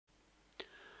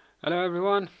Hello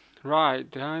everyone.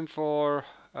 Right, time for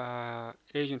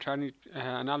Asian trading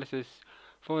analysis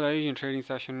for the Asian trading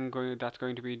session that's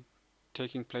going to be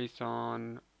taking place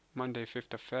on Monday,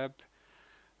 5th of Feb.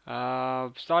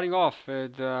 Starting off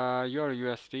with Euro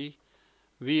USD,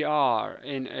 we are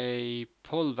in a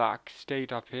pullback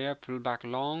state up here, pullback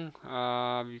long.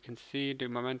 You can see the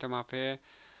momentum up here.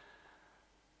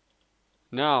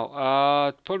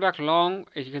 Now, pullback long,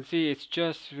 as you can see, it's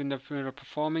just in the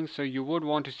performing, so you would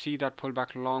want to see that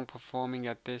pullback long performing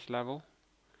at this level.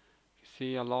 You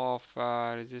see a lot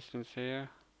of resistance here.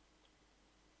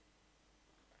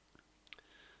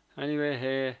 Anyway,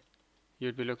 here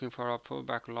you'd be looking for a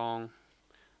pullback long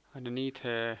underneath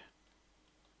here.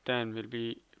 Then we'll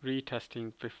be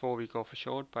retesting before we go for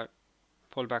short, but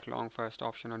pullback long first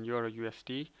option on Euro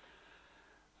USD.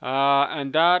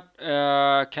 And that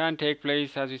can take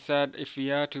place, as we said, if we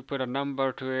are to put a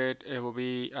number to it, it will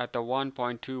be at the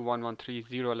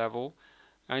 1.21130 level,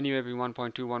 anywhere between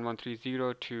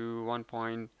 1.21130 to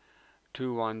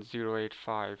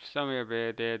 1.21085,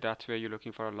 somewhere there. That's where you're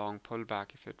looking for a long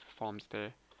pullback if it forms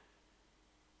there.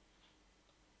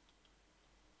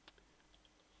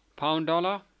 Pound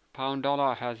dollar. Pound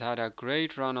dollar has had a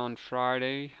great run on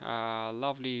Friday.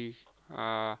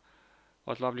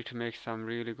 Was lovely to make some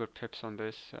really good pips on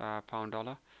this pound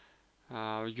dollar.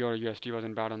 Euro USD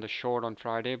wasn't bad on the short on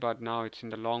Friday, but now it's in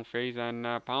the long phase, and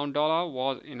pound dollar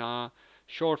was in a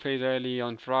short phase early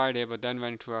on Friday, but then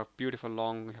went to a beautiful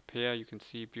long pair. You can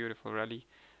see beautiful rally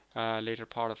later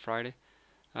part of Friday.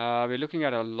 We're looking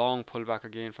at a long pullback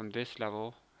again from this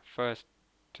level. First,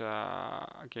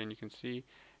 again you can see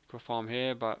perform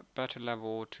here, but better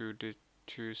level to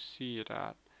see it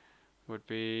at would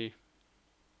be,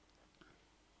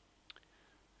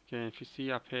 again, if you see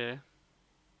up here.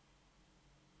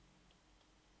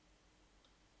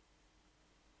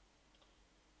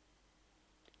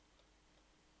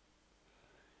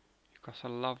 Got a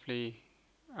lovely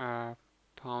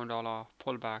pound dollar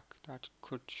pullback that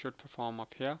should perform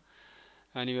up here,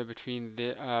 anywhere between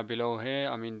the below here.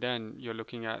 I mean, then you're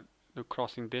looking at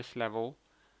crossing this level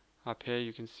up here.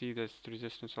 You can see there's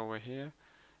resistance over here.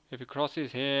 If it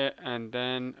crosses here and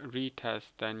then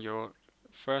retest, then your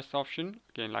first option,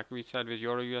 again like we said with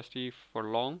Euro USD for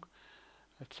long.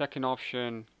 Second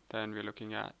option, then we're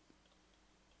looking at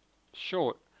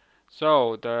short.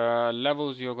 So the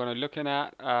levels you're going to looking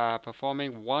at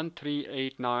performing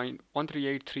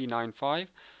 138.395.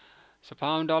 So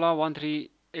pound dollar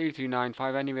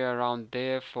 138.395, anywhere around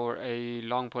there for a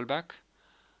long pullback.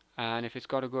 And if it's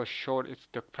got to go short,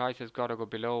 the price has got to go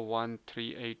below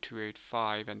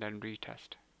 138.285 and then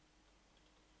retest.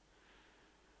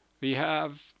 We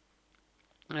have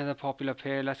another popular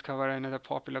pair. Let's cover another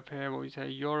popular pair. What we say,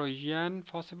 Euro Yen,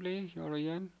 possibly Euro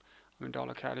Yen. I mean,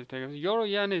 dollar CAD is there. Euro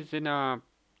Yen is in a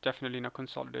definitely in a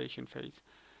consolidation phase.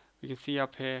 We can see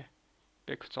up here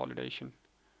big consolidation.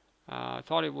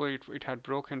 Thought it had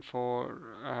broken for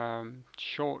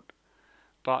short,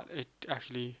 but it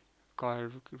actually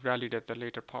got rallied at the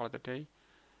later part of the day.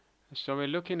 So we're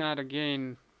looking at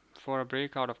again for a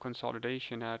breakout of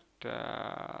consolidation at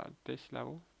this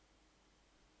level.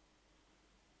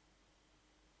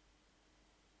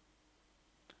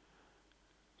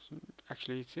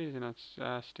 Actually, it is in a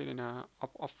still in a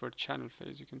upward channel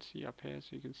phase. You can see up here.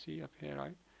 So you can see up here,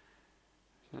 right?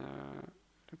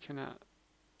 Looking at,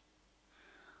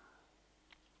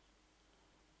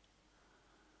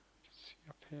 see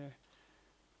up here,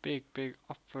 big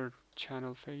upward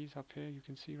channel phase up here. You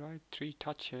can see, right? Three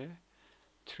touch here,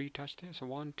 three touch there. So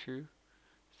 1, 2,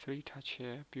 3 touch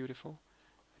here. Beautiful.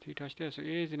 Three touch there. So it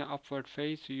is in an upward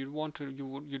phase. So you'd want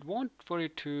for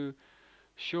it to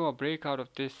show a breakout of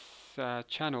this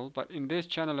channel, but in this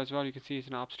channel as well you can see it's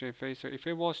an upstream phase. So if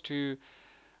it was to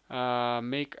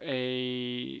make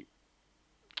a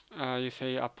you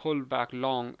say a pullback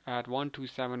long at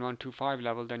 127 125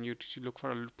 level, then you look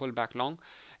for a pullback long.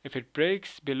 If it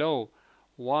breaks below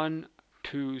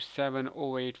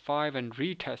 127085 and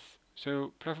retests,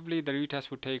 so preferably the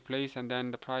retest would take place and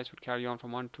then the price would carry on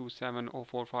from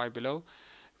 127045 below,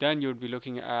 then you'd be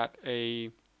looking at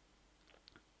a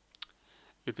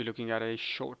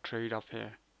short trade up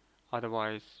here.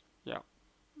 Otherwise, yeah,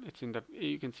 it's in the,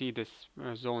 you can see this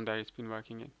zone that it's been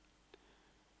working in.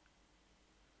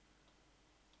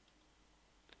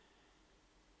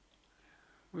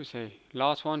 We say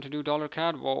last one to do dollar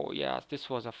CAD. Whoa, yes, this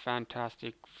was a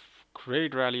fantastic,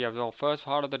 great rally as well. First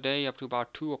part of the day up to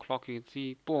about 2 o'clock, you can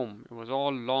see, boom, it was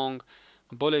all long,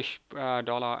 bullish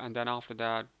dollar, and then after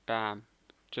that, bam,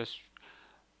 just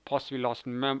possibly lost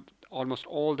almost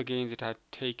all the gains it had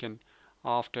taken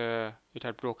after it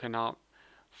had broken out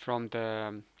from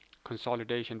the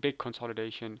consolidation, big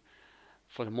consolidation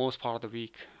for the most part of the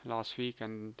week last week,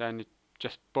 and then it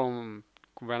just boom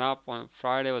went up. On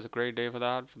Friday was a great day for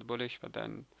that, for the bullish, but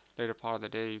then later part of the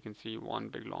day you can see one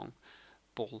big long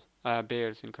bull,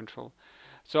 bears in control.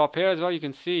 So up here as well, you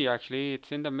can see actually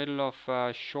it's in the middle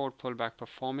of short pullback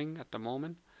performing at the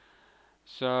moment.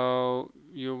 So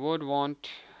you would want,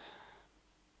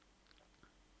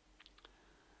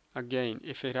 again,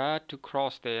 if it had to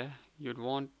cross there, you'd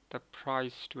want the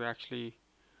price to actually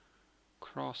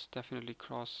cross, definitely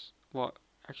cross. Well,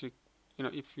 actually,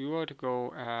 if you were to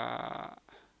go,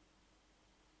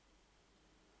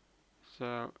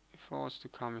 so if I was to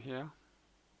come here,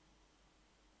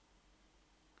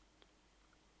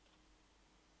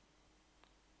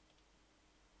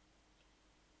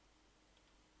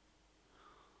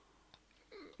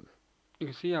 you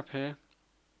can see up here,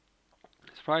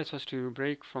 if the price was to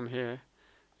break from here,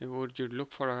 you'd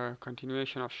look for a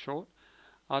continuation of short.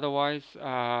 Otherwise,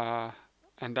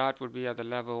 and that would be at the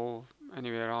level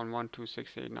anywhere around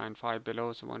 126895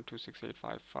 below, so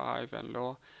 126855 and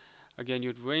lower. Again,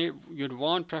 you'd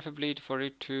want preferably for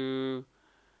it to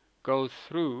go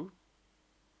through,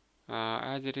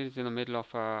 as it is in the middle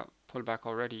of a pullback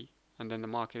already, and then the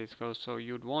market is closed. So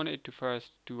you'd want it to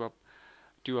first do a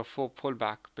full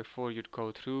pullback before you'd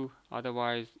go through.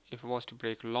 Otherwise, if it was to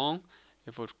break long,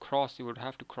 if it would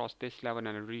have to cross this level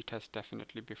and a retest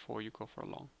definitely before you go for a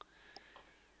long.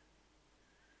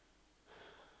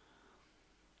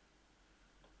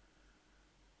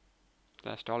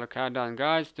 That's dollar CAD done,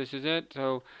 guys. This is it.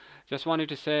 So just wanted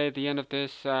to say at the end of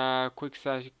this quick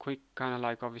kind of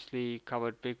like obviously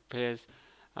covered big pairs.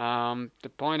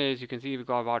 The point is, you can see we've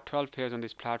got about 12 pairs on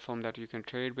this platform that you can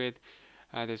trade with.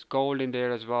 There's gold in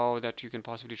there as well that you can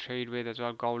possibly trade with as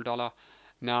well, gold dollar.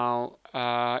 Now,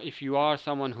 if you are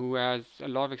someone who has a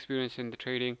lot of experience in the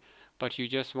trading, but you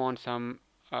just want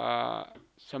a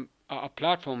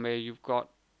platform where you've got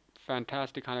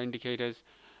fantastic kind of indicators,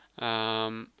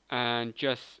 and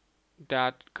just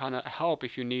that kind of help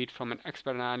if you need from an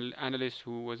expert analyst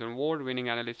who was an award-winning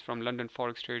analyst from London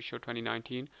Forex Trade Show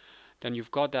 2019, then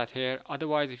you've got that here.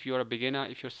 Otherwise, if you're a beginner,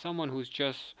 if you're someone who's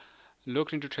just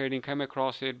looked into trading, came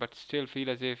across it, but still feel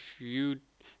as if you're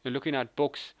looking at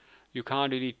books, you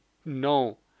can't really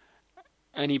know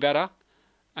any better,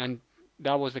 and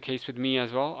that was the case with me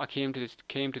as well. I came to this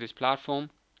platform,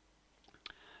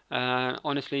 and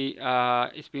honestly,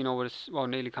 it's been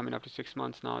nearly coming up to 6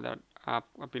 months now that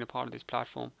I've been a part of this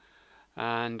platform.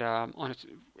 And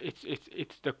honestly,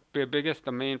 it's the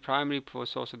main primary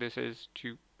source of this is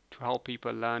to help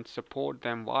people learn, support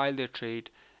them while they trade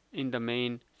in the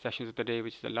main sessions of the day,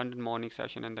 which is the London morning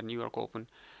session and the New York Open.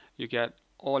 You get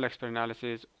all expert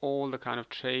analysis, all the kind of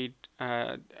trade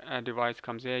advice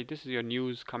comes here. This is your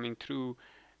news coming through,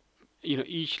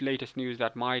 each latest news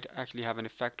that might actually have an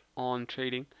effect on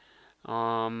trading.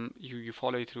 You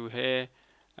follow it through here.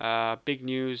 Big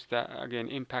news that again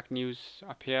impact news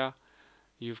up here.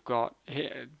 You've got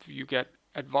here, you get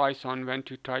advice on when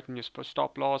to tighten your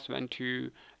stop loss, when to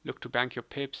look to bank your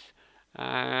pips,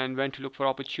 and when to look for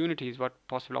opportunities, what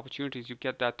possible opportunities. You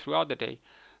get that throughout the day.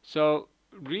 So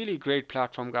really great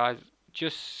platform, guys.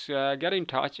 Just get in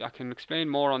touch. I can explain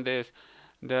more on this.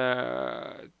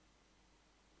 The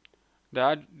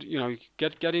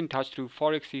get in touch through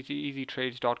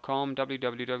forexeasytrades.com,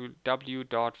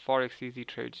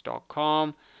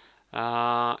 www.forexeasytrades.com,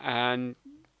 and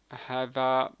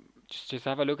just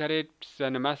have a look at it,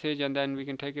 send a message, and then we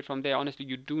can take it from there. Honestly,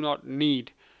 you do not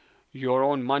need your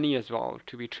own money as well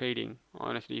to be trading.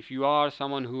 Honestly, if you are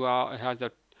someone who has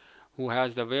the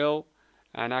will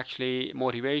and actually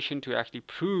motivation to actually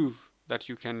prove that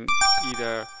you can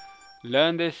either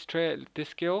learn this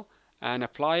skill and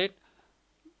apply it,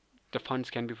 the funds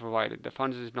can be provided. The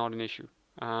funds is not an issue,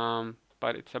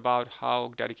 but it's about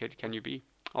how dedicated can you be.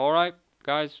 All right,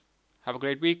 guys, have a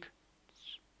great week.